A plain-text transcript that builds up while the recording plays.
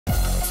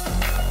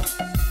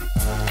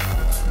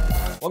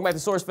Welcome back to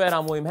SourceFed,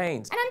 I'm William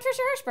Haynes. And I'm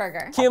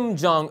Trisha Hirschberger. Kim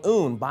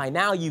Jong-un, by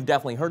now you've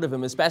definitely heard of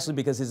him, especially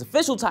because his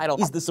official title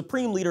is the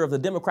Supreme Leader of the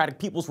Democratic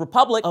People's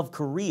Republic of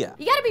Korea.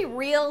 You gotta be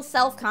real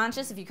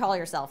self-conscious if you call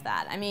yourself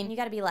that. I mean, you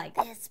gotta be like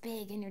this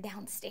big in your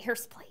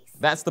downstairs place.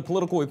 That's the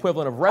political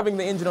equivalent of revving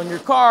the engine on your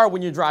car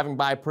when you're driving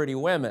by pretty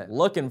women,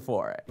 looking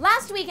for it.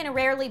 Last week, in a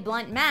rarely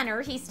blunt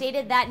manner, he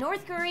stated that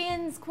North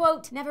Koreans,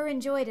 quote, never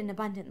enjoyed an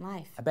abundant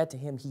life. I bet to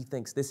him he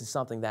thinks this is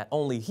something that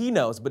only he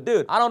knows, but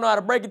dude, I don't know how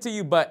to break it to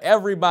you, but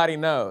everybody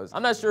knows.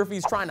 I'm not sure if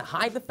he's trying to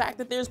hide the fact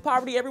that there's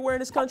poverty everywhere in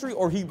this country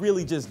or he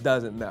really just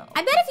doesn't know.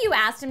 I bet if you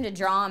asked him to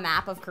draw a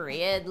map of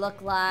Korea, it'd look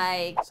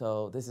like...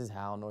 So this is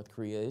how North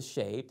Korea is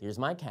shaped. Here's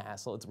my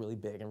castle, it's really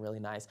big and really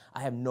nice.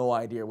 I have no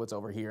idea what's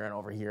over here and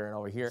over here and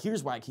over here.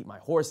 Here's where I keep my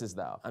horses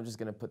though. I'm just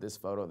gonna put this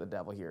photo of the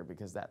devil here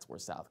because that's where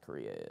South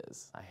Korea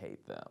is. I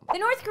hate them. The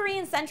North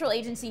Korean Central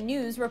Agency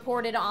News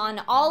reported on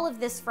all of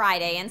this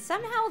Friday, and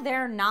somehow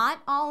they're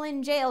not all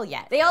in jail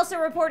yet. They also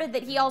reported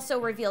that he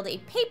also revealed a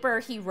paper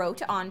he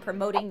wrote on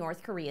promoting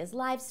North Korea's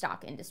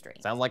livestock industry.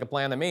 Sounds like a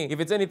plan to me. If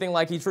it's anything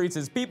like he treats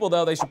his people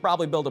though, they should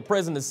probably build a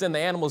prison to send the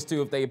animals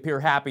to if they appear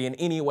happy in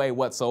any way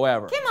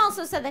whatsoever. Kim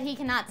also said that he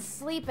cannot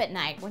sleep at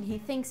night when he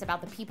thinks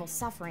about the people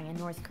suffering in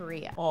North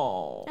Korea.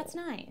 Oh. That's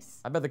nice.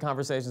 I bet the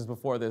conversations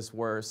before this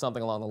were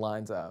something along the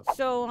lines of,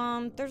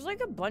 So, there's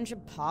like a bunch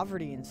of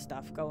poverty and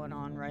stuff going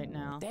on right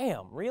now.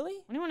 damn, really?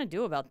 What do you want to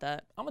do about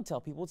that? I'm gonna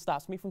tell people it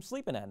stops me from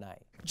sleeping at night.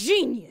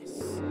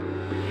 Genius!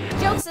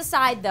 Jokes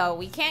aside though,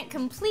 we can't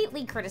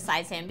completely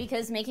criticize him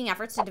because making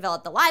efforts to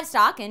develop the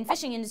livestock and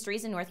fishing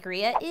industries in North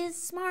Korea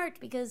is smart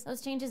because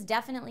those changes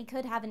definitely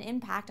could have an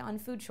impact on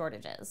food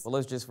shortages. Well,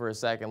 let's just for a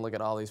second look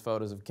at all these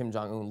photos of Kim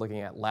Jong-un looking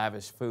at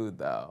lavish food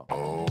though.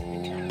 Oh.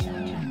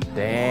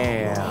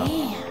 Damn.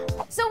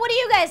 So what do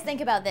you guys think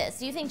about this?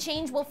 Do you think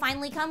change will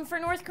finally come for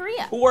North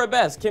Korea? Who wore it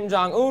best, Kim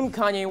Jong-un,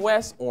 Kanye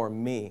West, or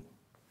me?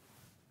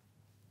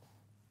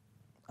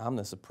 I'm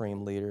the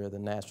Supreme Leader of the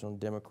National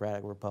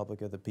Democratic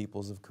Republic of the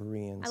Peoples of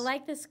Koreans. I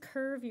like this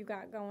curve you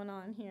got going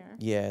on here.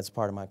 Yeah, it's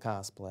part of my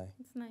cosplay.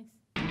 It's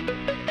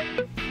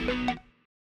nice.